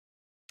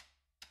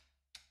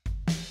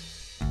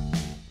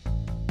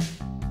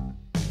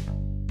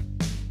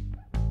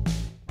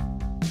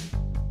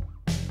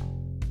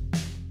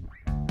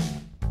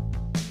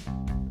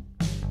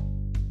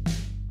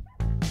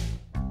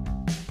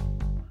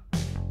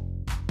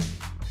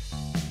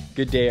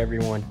Good day,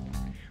 everyone.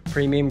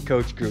 Premium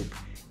Coach Group,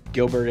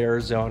 Gilbert,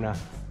 Arizona.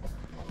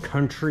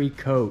 Country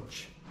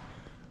Coach.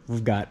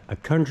 We've got a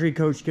Country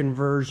Coach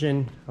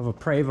conversion of a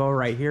Prevost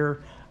right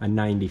here, a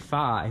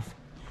 95.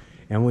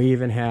 And we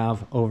even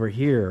have over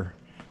here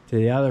to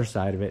the other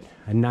side of it,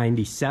 a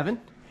 97.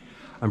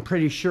 I'm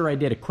pretty sure I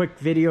did a quick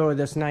video of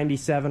this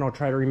 97. I'll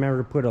try to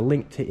remember to put a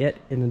link to it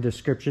in the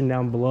description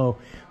down below.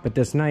 But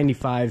this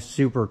 95 is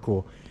super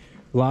cool.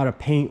 A lot of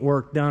paint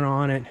work done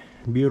on it.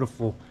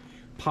 Beautiful,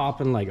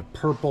 popping like a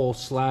purple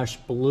slash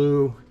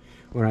blue.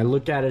 When I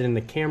look at it in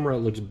the camera,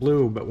 it looks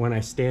blue, but when I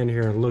stand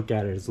here and look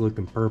at it, it's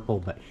looking purple.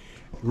 But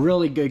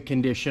really good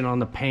condition on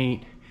the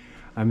paint.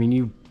 I mean,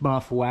 you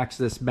wax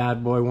this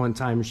bad boy one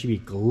time, it should be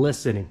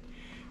glistening.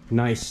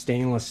 Nice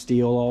stainless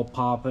steel all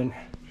popping.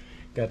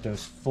 Got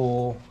those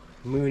full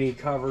Mooney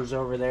covers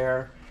over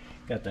there.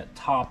 Got that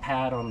top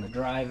hat on the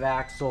drive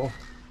axle.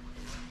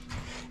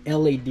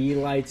 LED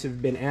lights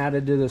have been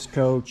added to this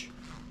coach.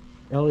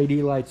 LED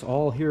lights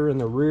all here in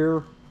the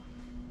rear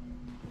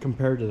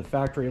compared to the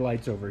factory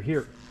lights over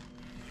here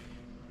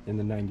in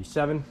the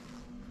 97.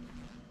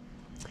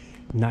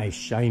 Nice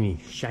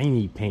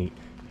shiny paint.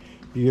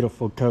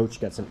 Beautiful coach.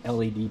 Got some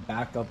LED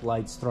backup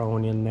lights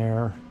thrown in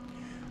there.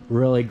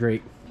 Really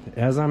great,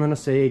 as I'm going to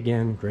say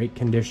again, great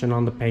condition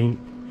on the paint.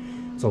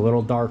 It's a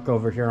little dark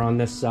over here on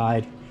this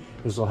side.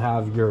 This will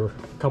have your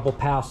couple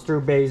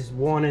pass-through bays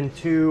 1 and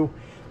 2.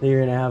 Then you're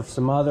going to have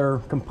some other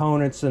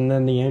components and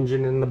then the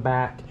engine in the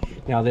back.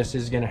 Now this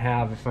is going to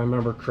have, if I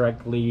remember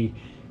correctly,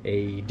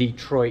 a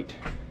Detroit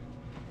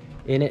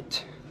in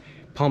it,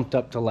 pumped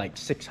up to like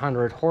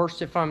 600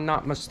 horse if I'm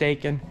not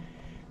mistaken.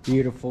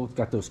 Beautiful. It's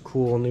got those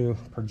cool new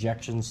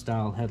projection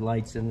style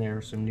headlights in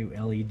there, some new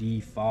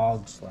LED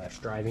fog slash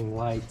driving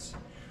lights.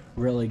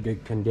 Really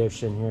good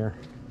condition here.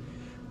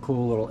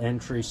 Cool little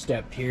entry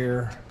step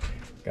here.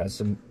 Got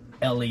some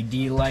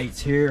LED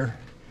lights here.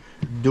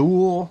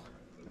 Dual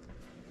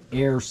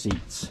air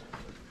seats.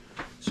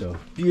 So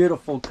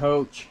beautiful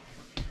coach.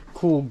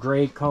 Cool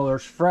gray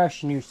colors,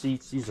 fresh new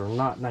seats. These are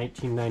not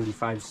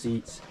 1995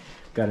 seats.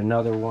 Got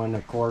another one,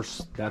 of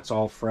course, that's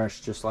all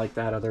fresh, just like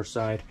that other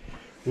side.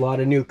 A lot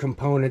of new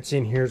components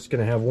in here. It's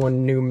going to have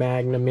one new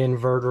Magnum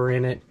inverter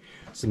in it,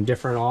 some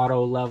different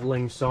auto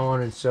leveling, so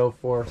on and so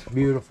forth.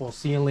 Beautiful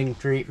ceiling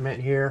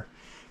treatment here.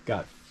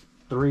 Got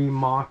 3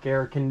 Mach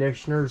air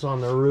conditioners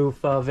on the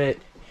roof of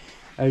it.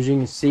 As you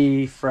can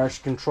see, fresh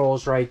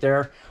controls right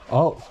there.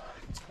 Oh,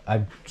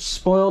 I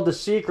spoiled the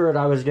secret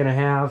I was going to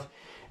have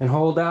and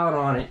hold out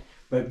on it,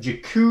 but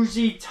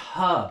jacuzzi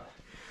tub,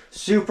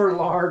 super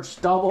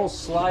large double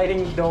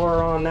sliding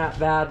door on that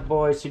bad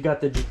boy. So you got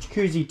the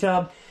jacuzzi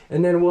tub,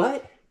 and then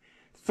what?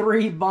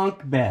 3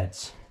 bunk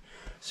beds.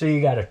 So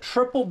you got a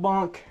triple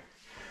bunk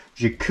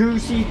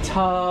jacuzzi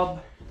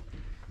tub,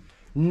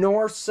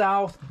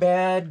 north-south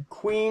bed,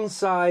 queen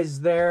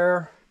size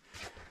there.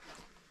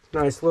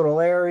 Nice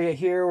little area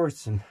here with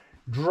some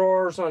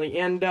drawers on the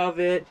end of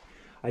it.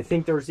 I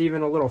think there's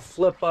even a little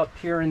flip up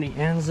here in the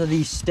ends of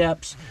these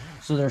steps,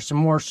 so there's some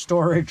more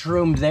storage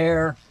room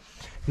there.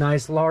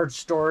 Nice large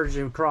storage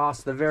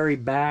across the very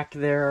back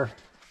there.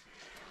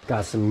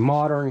 Got some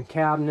modern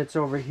cabinets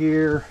over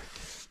here.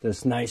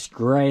 This nice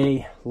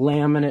gray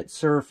laminate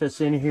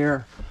surface in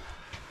here.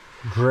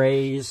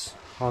 Grays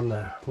on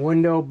the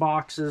window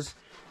boxes.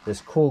 This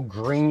cool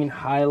green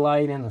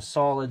highlight in the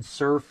solid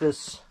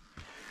surface.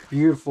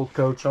 Beautiful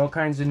coach. All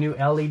kinds of new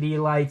LED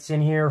lights in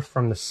here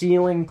from the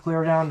ceiling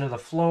clear down to the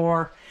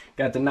floor.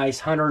 Got the nice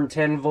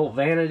 110 volt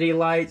vanity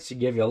lights to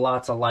give you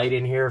lots of light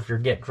in here if you're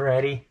getting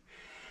ready.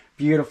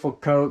 Beautiful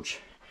coach.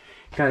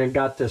 Kind of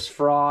got this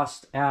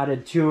frost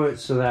added to it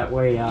so that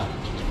way a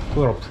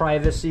little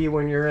privacy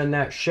when you're in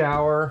that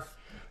shower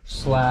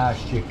slash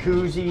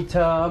jacuzzi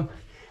tub.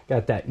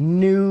 Got that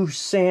new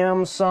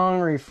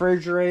Samsung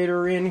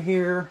refrigerator in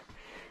here.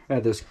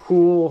 Got this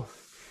cool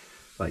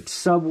like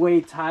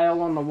subway tile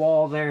on the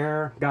wall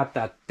there. Got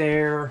that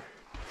there.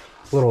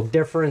 Little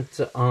different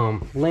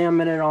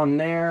laminate on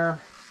there,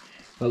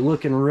 but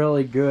looking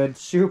really good.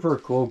 Super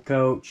cool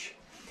coach.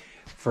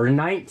 For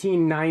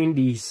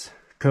 1990s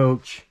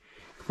coach,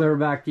 clear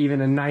back to even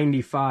a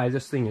 95,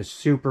 this thing is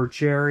super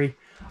cherry.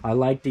 I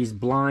like these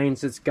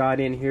blinds it's got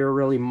in here,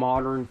 really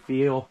modern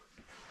feel.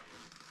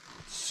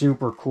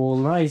 Super cool.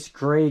 Nice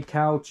gray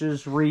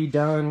couches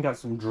redone. Got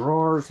some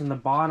drawers in the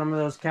bottom of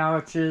those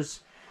couches.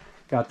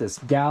 Got this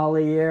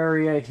galley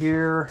area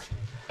here.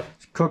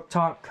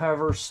 Cooktop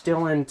cover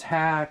still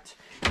intact.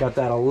 Got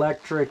that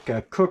electric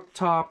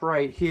cooktop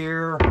right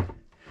here.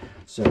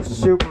 So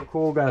super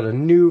cool. Got a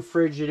new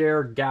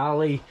Frigidaire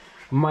galley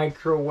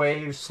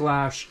microwave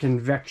slash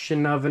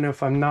convection oven,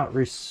 if I'm not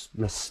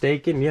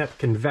mistaken. Yep,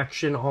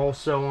 convection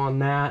also on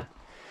that.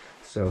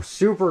 So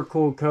super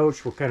cool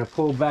coach. We'll kind of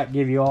pull back,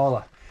 give you all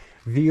a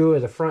view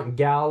of the front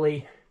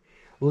galley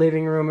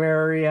living room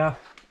area.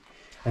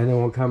 And then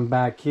we'll come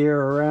back here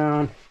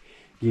around,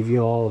 give you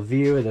all a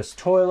view of this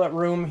toilet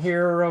room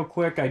here real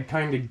quick. I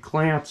kind of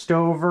glanced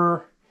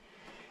over.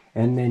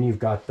 And then you've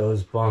got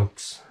those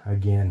bunks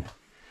again.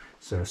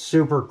 So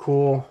super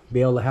cool.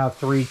 Be able to have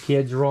 3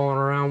 kids rolling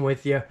around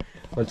with you.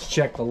 Let's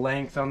check the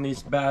length on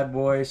these bad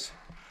boys.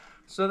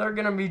 So they're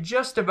gonna be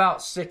just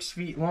about 6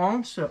 feet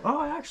long. So,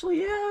 oh,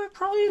 actually, yeah,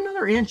 probably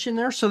another inch in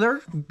there. So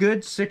they're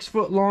good 6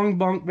 foot long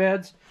bunk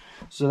beds.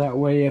 So that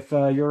way, if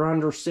you're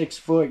under 6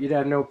 foot, you'd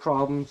have no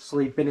problem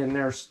sleeping in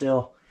there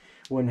still.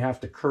 Wouldn't have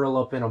to curl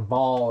up in a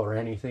ball or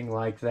anything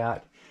like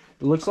that.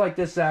 It looks like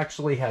this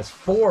actually has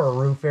 4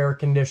 roof air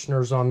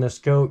conditioners on this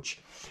coach.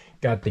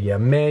 Got the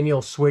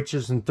manual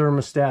switches and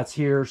thermostats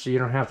here, so you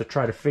don't have to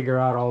try to figure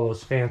out all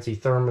those fancy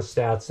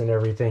thermostats and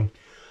everything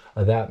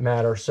of that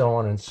matter, so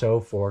on and so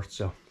forth.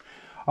 So,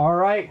 all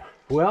right,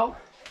 well,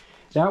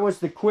 that was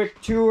the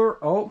quick tour.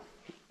 Oh,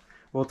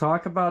 we'll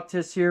talk about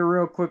this here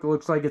real quick. It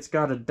looks like it's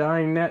got a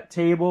dinette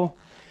table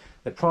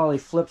that probably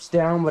flips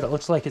down, but it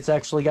looks like it's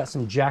actually got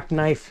some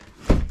jackknife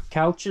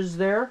couches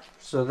there.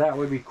 So that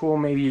would be cool.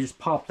 Maybe you just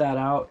pop that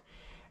out,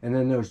 and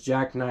then those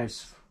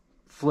jackknives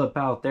flip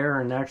out there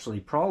and actually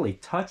probably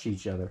touch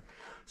each other.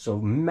 So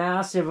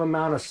massive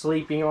amount of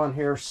sleeping on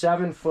here.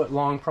 7 foot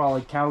long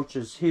probably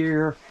couches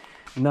here.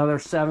 Another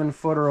 7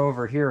 footer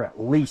over here, at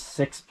least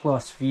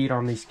 6+ feet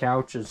on these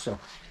couches. So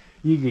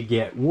you could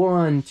get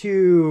 1,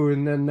 2,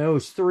 and then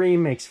those 3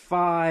 makes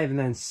 5, and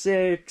then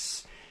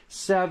 6,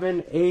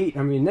 7, 8.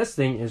 I mean, this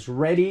thing is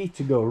ready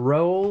to go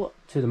roll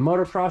to the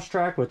motocross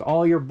track with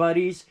all your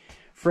buddies,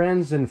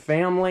 friends, and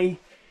family.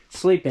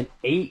 Sleeping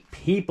 8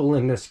 people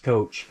in this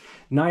coach.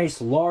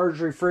 Nice large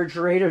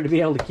refrigerator to be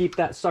able to keep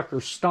that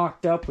sucker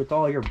stocked up with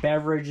all your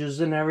beverages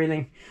and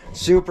everything.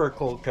 Super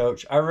cool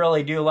coach. I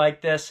really do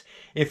like this.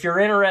 If you're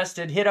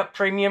interested, hit up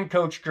Premium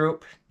Coach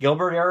Group,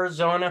 Gilbert,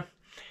 Arizona.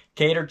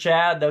 Cater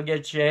Chad, they'll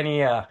get you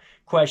any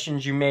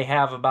questions you may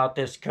have about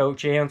this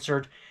coach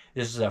answered.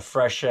 This is a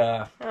fresh,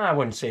 I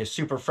wouldn't say a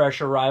super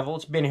fresh arrival.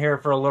 It's been here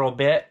for a little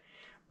bit,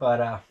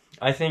 but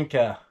I think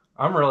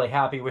I'm really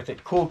happy with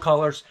it. Cool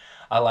colors.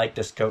 I like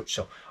this coach.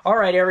 So, all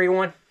right,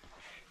 everyone.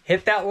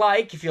 Hit that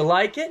like if you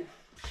like it.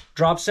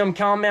 Drop some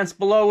comments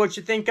below what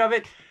you think of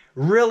it.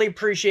 Really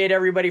appreciate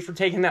everybody for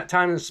taking that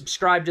time to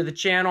subscribe to the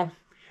channel.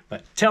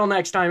 But till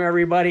next time,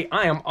 everybody,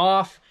 I am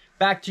off.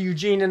 Back to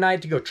Eugene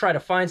tonight to go try to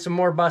find some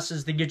more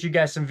buses to get you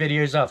guys some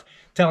videos of.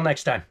 Till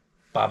next time.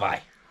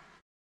 Bye-bye.